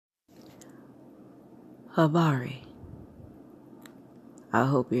Habari. I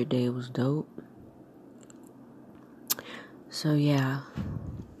hope your day was dope. So yeah,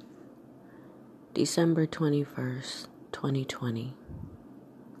 December 21st, 2020.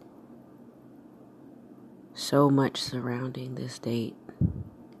 So much surrounding this date.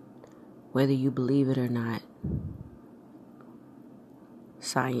 Whether you believe it or not,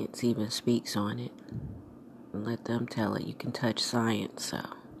 science even speaks on it. And let them tell it. You can touch science, so.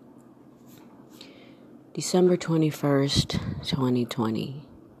 December 21st, 2020.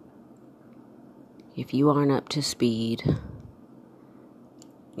 If you aren't up to speed,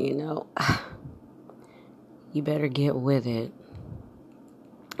 you better get with it.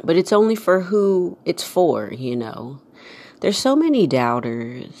 But it's only for who it's for, There's so many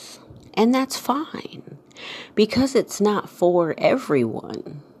doubters, and that's fine. Because it's not for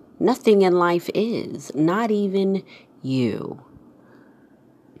everyone. Nothing in life is, not even you.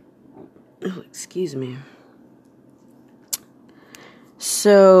 Oh, excuse me.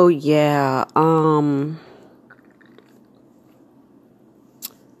 So, yeah,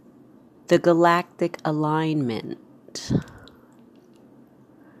 the galactic alignment.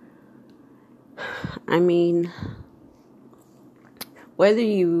 I mean, whether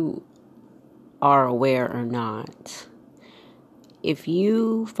you are aware or not, if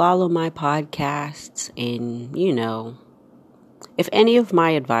you follow my podcasts and, if any of my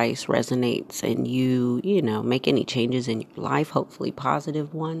advice resonates and you make any changes in your life, hopefully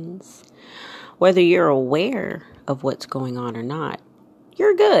positive ones, whether you're aware of what's going on or not,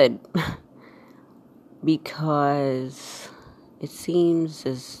 you're good. Because it seems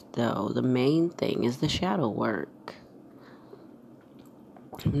as though the main thing is the shadow work.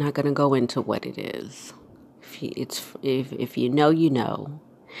 I'm not going to go into what it is. If you know, you know.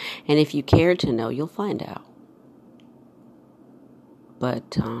 And if you care to know, you'll find out.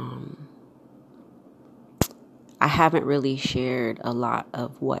 But I haven't really shared a lot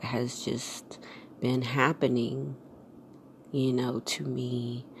of what has just been happening, to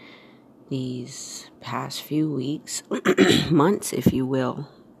me these past few weeks, months, if you will.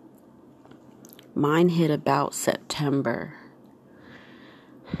 Mine hit about September,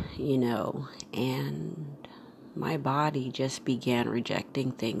 and my body just began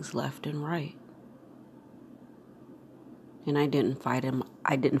rejecting things left and right. And I didn't fight him.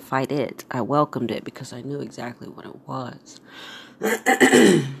 I didn't fight it. I welcomed it because I knew exactly what it was.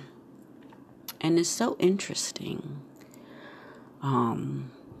 And it's so interesting. And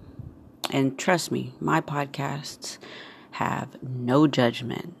trust me, my podcasts have no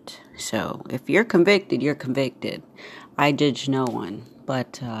judgment. So if you're convicted, you're convicted. I judge no one.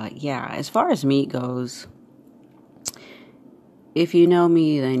 But as far as meat goes, if you know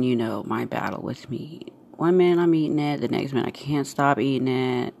me, then you know my battle with meat. One minute I'm eating it, the next minute I can't stop eating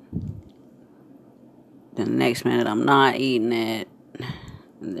it. Then the next minute I'm not eating it.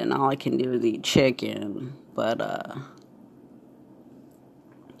 And then all I can do is eat chicken. But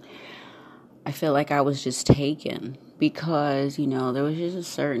I feel like I was just taken because, there was just a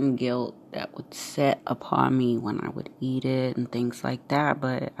certain guilt that would set upon me when I would eat it and things like that.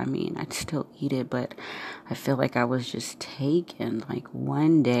 But, I'd still eat it, but I feel like I was just taken. Like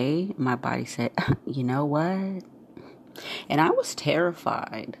one day, my body said, you know what? And I was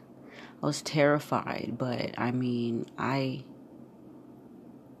terrified. But,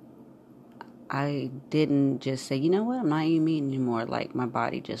 I didn't just say, you know what, I'm not eating meat anymore. Like, my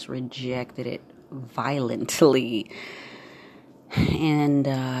body just rejected it violently. And,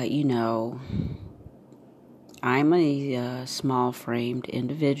 I'm a small-framed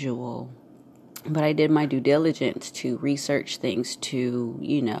individual. But I did my due diligence to research things to,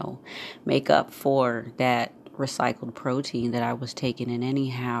 make up for that recycled protein that I was taking in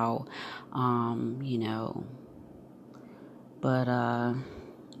anyhow. But, I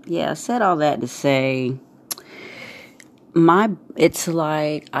said all that to say it's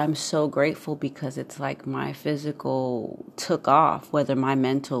like I'm so grateful because it's like my physical took off, whether my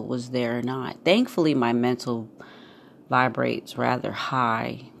mental was there or not. Thankfully, my mental vibrates rather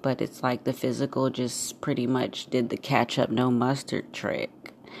high, but it's like the physical just pretty much did the ketchup, no mustard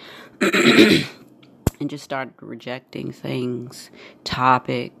trick. And just started rejecting things,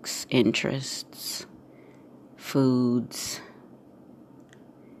 topics, interests, foods,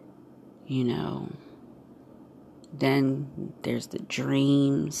 Then there's the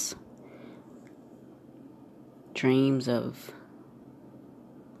dreams of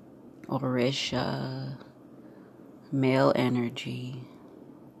Orisha, male energy,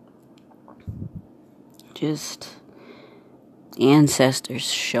 just ancestors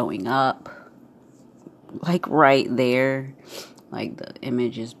showing up, like right there, Like the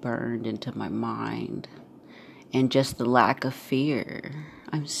image is burned into my mind. And just the lack of fear.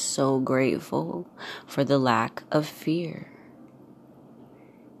 I'm so grateful for the lack of fear.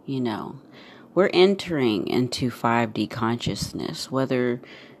 We're entering into 5D consciousness, whether,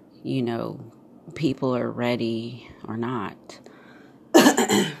 people are ready or not.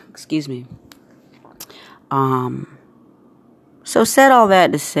 Excuse me. So said all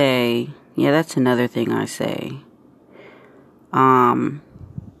that to say, yeah, that's another thing I say. I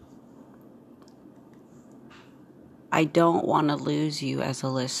don't want to lose you as a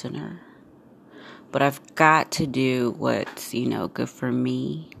listener, but I've got to do what's, good for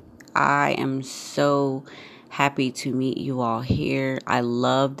me. I am so happy to meet you all here. I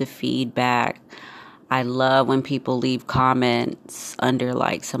love the feedback. I love when people leave comments under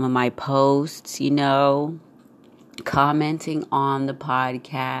like some of my posts, commenting on the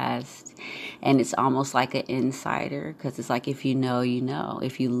podcast. And it's almost like an insider because it's like if you know, you know.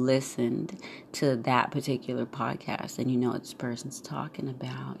 If you listened to that particular podcast, then you know what this person's talking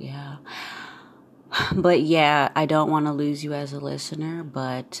about. Yeah. But yeah, I don't want to lose you as a listener,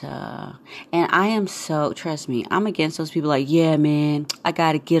 but, and I am so, trust me, I'm against those people like, yeah, man, I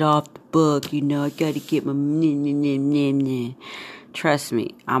got to get off the book, I got to get my, Trust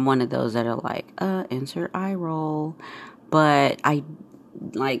me, I'm one of those that are like, insert eye roll, but I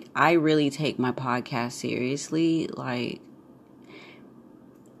really take my podcast seriously, like,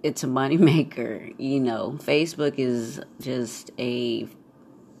 it's a moneymaker, Facebook is just a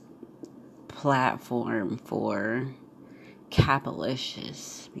platform for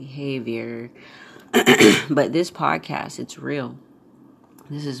capitalist behavior. But this podcast, it's real.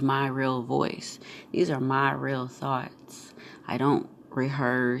 This is my real voice. These are my real thoughts. I don't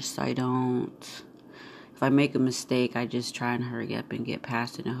rehearse. If I make a mistake, I just try and hurry up and get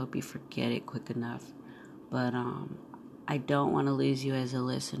past it and hope you forget it quick enough. But I don't want to lose you as a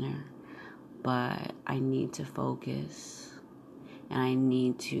listener, but I need to focus. And I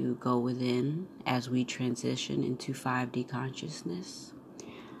need to go within as we transition into 5D consciousness.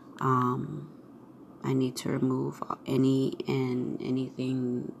 I need to remove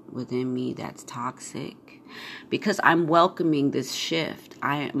anything within me that's toxic, because I'm welcoming this shift.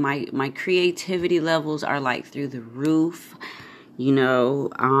 My creativity levels are like through the roof.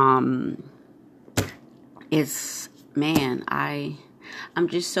 I'm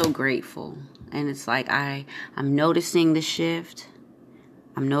just so grateful, and it's like I'm noticing the shift.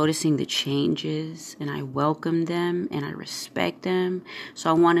 I'm noticing the changes, and I welcome them, and I respect them. So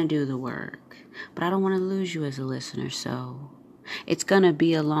I want to do the work, but I don't want to lose you as a listener. So it's going to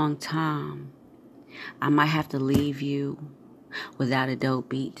be a long time. I might have to leave you without a dope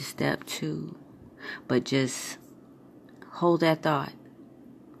beat to step 2, but just hold that thought.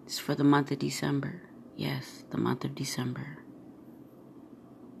 It's for the month of December. Yes, the month of December.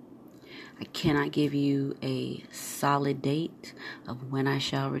 I cannot give you a solid date of when I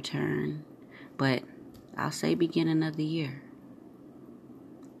shall return, but I'll say beginning of the year.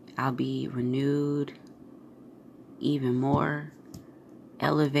 I'll be renewed, even more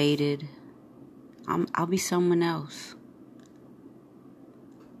elevated. I'll be someone else.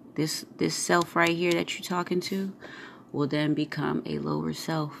 This self right here that you're talking to will then become a lower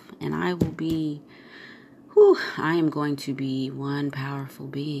self, and I am going to be one powerful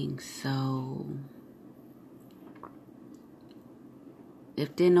being. So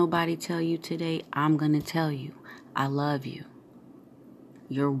if didn't nobody tell you today, I'm going to tell you. I love you.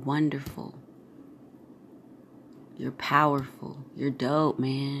 You're wonderful. You're powerful. You're dope,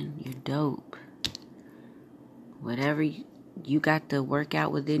 man. You're dope. Whatever you got to work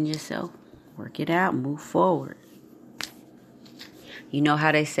out within yourself, work it out, move forward. You know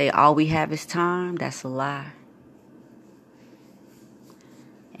how they say all we have is time? That's a lie.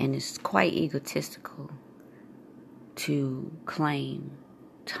 And it's quite egotistical to claim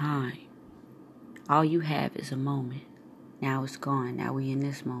time. All you have is a moment. Now it's gone. Now we in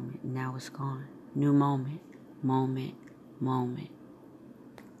this moment. Now it's gone. New moment. Moment.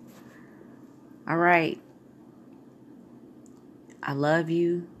 All right. I love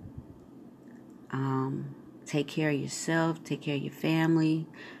you. Take care of yourself. Take care of your family.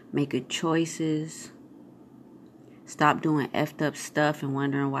 Make good choices. Stop doing effed up stuff and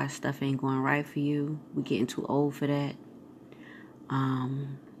wondering why stuff ain't going right for you. We're getting too old for that.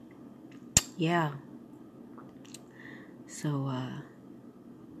 Yeah. So,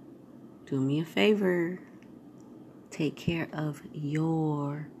 do me a favor. Take care of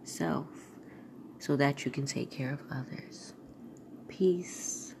yourself so that you can take care of others.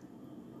 Peace.